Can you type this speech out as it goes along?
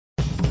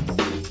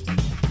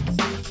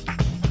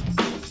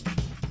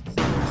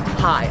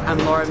Hi, I'm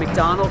Laura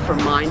McDonald from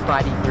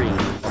MindBodyGreen.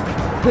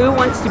 Who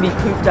wants to be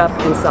cooped up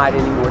inside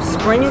anymore?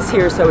 Spring is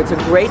here, so it's a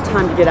great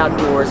time to get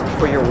outdoors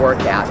for your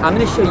workout. I'm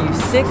going to show you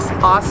 6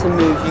 awesome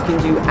moves you can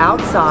do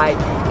outside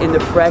in the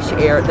fresh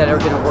air that are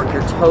going to work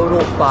your total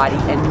body,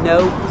 and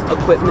no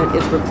equipment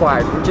is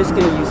required. We're just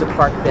going to use a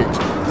park bench.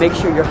 Make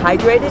sure you're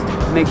hydrated,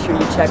 make sure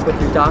you check with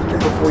your doctor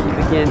before you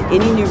begin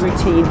any new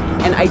routine,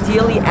 and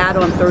ideally add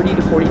on 30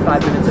 to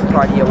 45 minutes of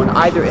cardio on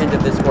either end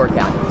of this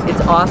workout.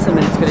 It's awesome,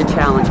 and it's going to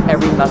challenge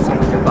every muscle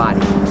in your body.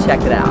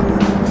 Check it out.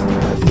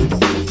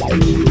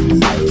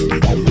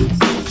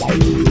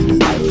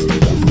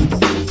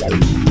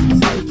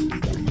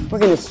 We're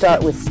going to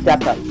start with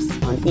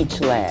step-ups on each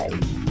leg.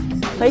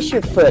 Place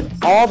your foot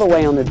all the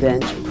way on the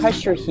bench,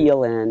 press your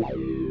heel in,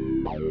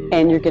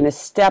 and you're going to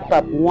step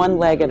up one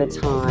leg at a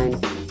time,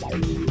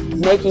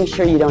 making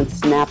sure you don't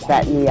snap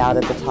that knee out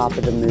at the top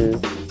of the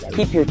move.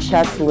 Keep your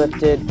chest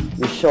lifted,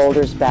 your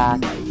shoulders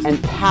back,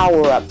 and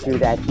power up through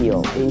that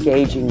heel,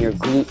 engaging your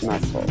glute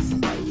muscles.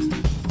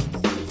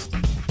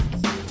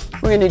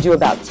 We're going to do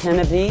about 10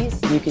 of these.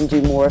 You can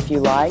do more if you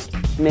like.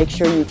 Make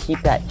sure you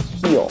keep that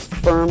heel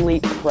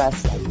firmly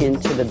pressed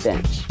into the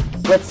bench.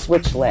 Let's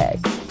switch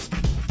legs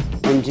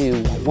and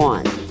do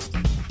 1,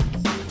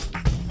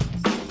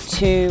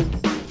 2,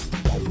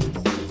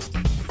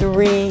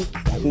 3,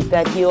 keep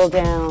that heel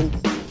down,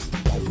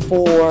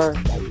 4,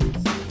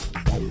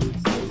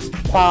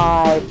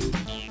 5,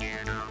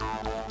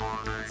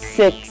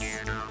 6,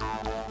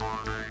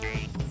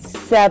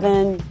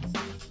 7,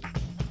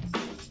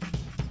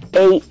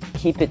 8,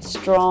 keep it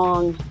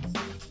strong,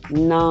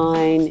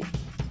 9,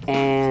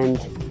 and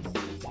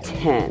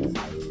 10.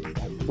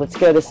 Let's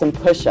go to some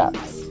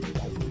push-ups.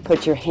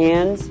 Put your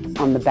hands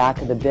on the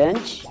back of the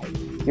bench,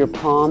 your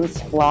palms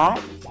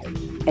flat,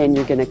 and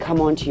you're going to come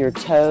onto your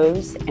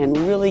toes and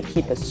really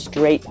keep a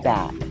straight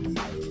back.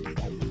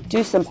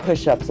 Do some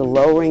push-ups,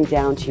 lowering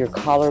down to your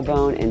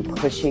collarbone and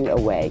pushing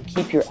away.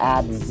 Keep your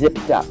abs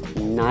zipped up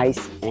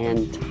nice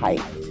and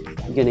tight.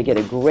 You're going to get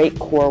a great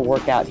core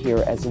workout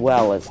here as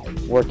well as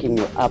working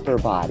your upper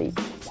body.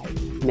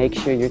 Make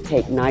sure you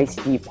take nice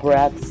deep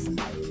breaths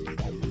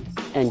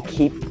and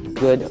keep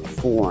good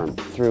form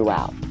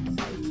throughout.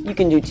 You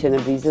can do 10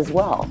 of these as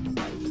well.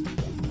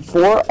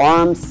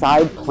 Forearm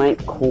side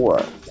plank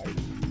core.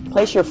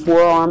 Place your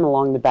forearm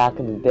along the back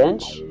of the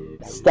bench,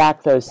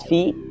 stack those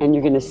feet, and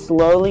you're going to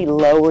slowly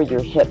lower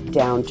your hip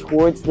down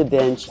towards the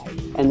bench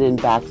and then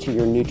back to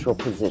your neutral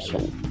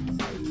position.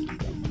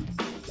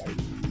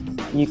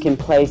 You can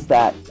place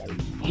that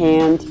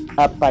hand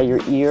up by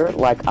your ear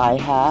like I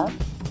have,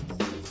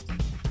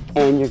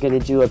 and you're going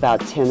to do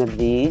about 10 of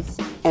these,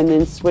 and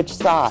then switch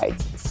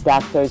sides.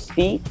 Stack those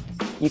feet.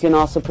 You can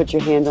also put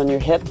your hand on your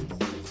hip,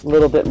 a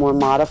little bit more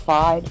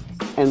modified,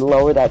 and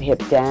lower that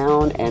hip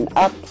down and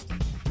up,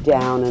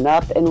 down and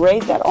up, and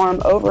raise that arm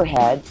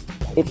overhead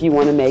if you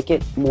want to make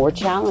it more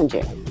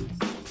challenging.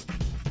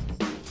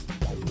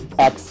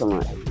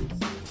 Excellent.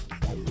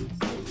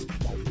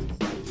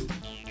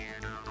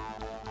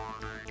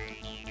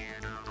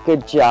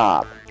 Good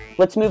job.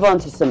 Let's move on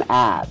to some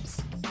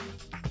abs.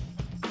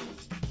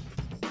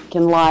 You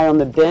can lie on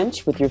the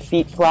bench with your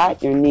feet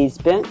flat, your knees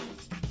bent,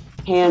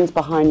 hands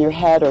behind your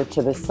head or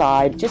to the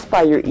side, just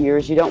by your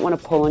ears. You don't want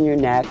to pull on your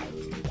neck,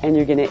 and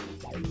you're going to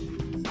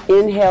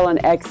inhale and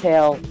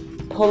exhale,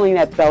 pulling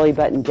that belly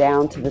button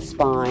down to the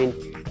spine,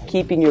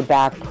 keeping your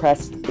back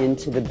pressed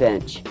into the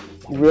bench.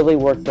 Really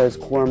work those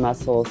core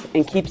muscles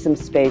and keep some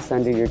space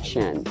under your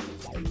chin.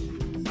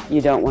 You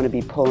don't want to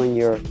be pulling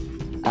your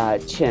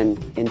chin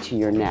into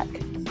your neck.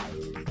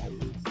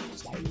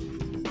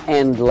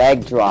 And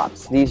leg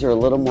drops. These are a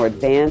little more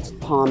advanced,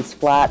 palms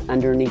flat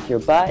underneath your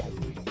butt.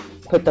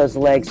 Put those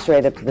legs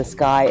straight up to the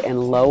sky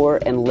and lower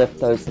and lift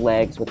those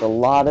legs with a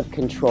lot of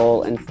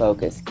control and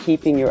focus,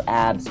 keeping your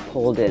abs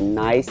pulled in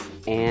nice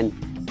and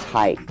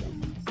tight.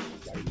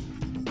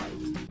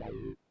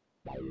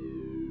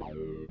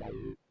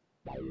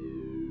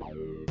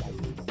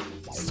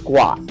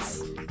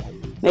 Squats.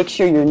 Make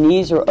sure your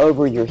knees are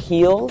over your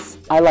heels.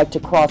 I like to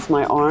cross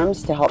my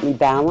arms to help me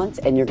balance,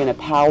 and you're going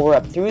to power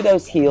up through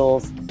those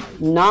heels,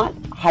 not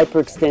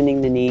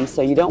hyperextending the knees,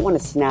 so you don't want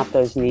to snap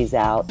those knees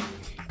out.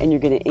 And you're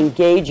going to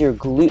engage your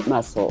glute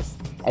muscles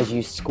as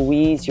you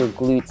squeeze your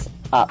glutes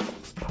up,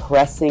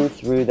 pressing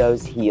through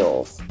those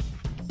heels.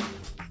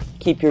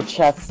 Keep your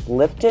chest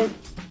lifted,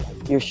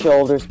 your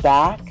shoulders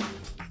back,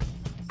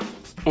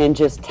 and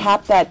just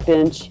tap that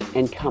bench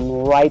and come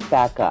right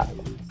back up.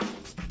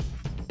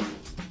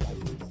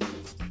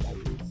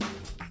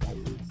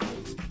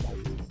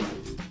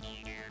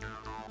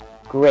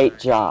 Great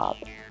job.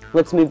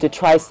 Let's move to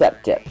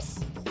tricep dips.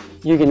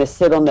 You're going to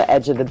sit on the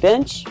edge of the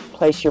bench,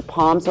 place your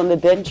palms on the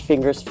bench,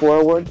 fingers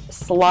forward,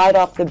 slide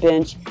off the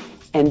bench,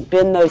 and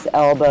bend those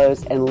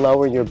elbows and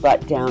lower your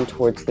butt down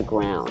towards the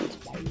ground.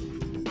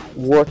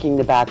 Working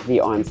the back of the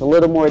arms. A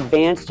little more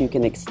advanced, you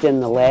can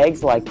extend the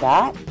legs like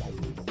that,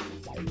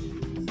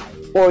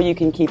 or you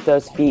can keep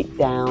those feet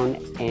down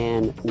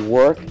and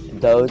work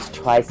those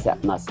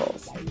tricep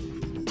muscles.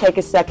 Take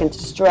a second to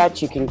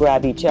stretch. You can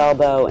grab each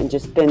elbow and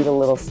just bend a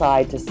little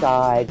side to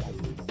side.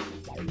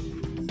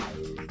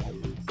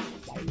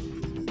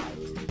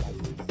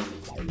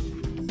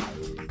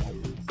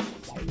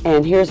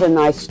 And here's a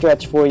nice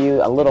stretch for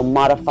you, a little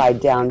modified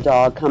down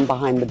dog. Come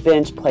behind the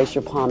bench, place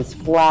your palms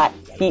flat,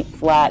 feet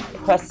flat,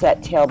 press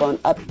that tailbone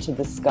up to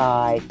the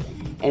sky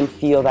and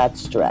feel that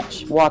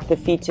stretch. Walk the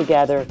feet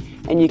together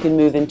and you can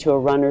move into a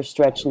runner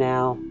stretch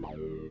now.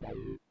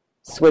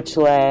 Switch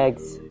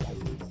legs.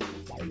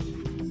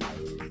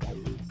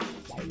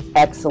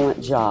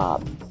 Excellent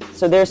job.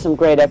 So there's some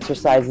great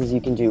exercises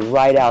you can do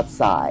right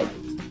outside.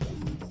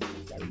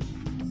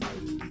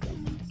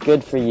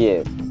 Good for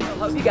you. I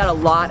hope you got a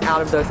lot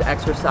out of those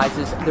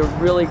exercises. They're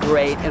really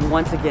great, and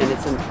once again,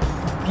 it's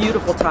a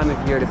beautiful time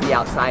of year to be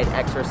outside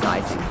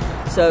exercising.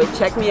 So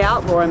check me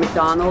out, Laura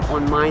McDonald,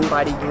 on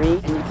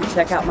MindBodyGreen, and you can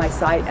check out my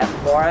site at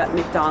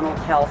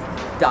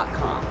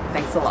lauramcdonaldhealth.com.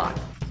 Thanks a lot.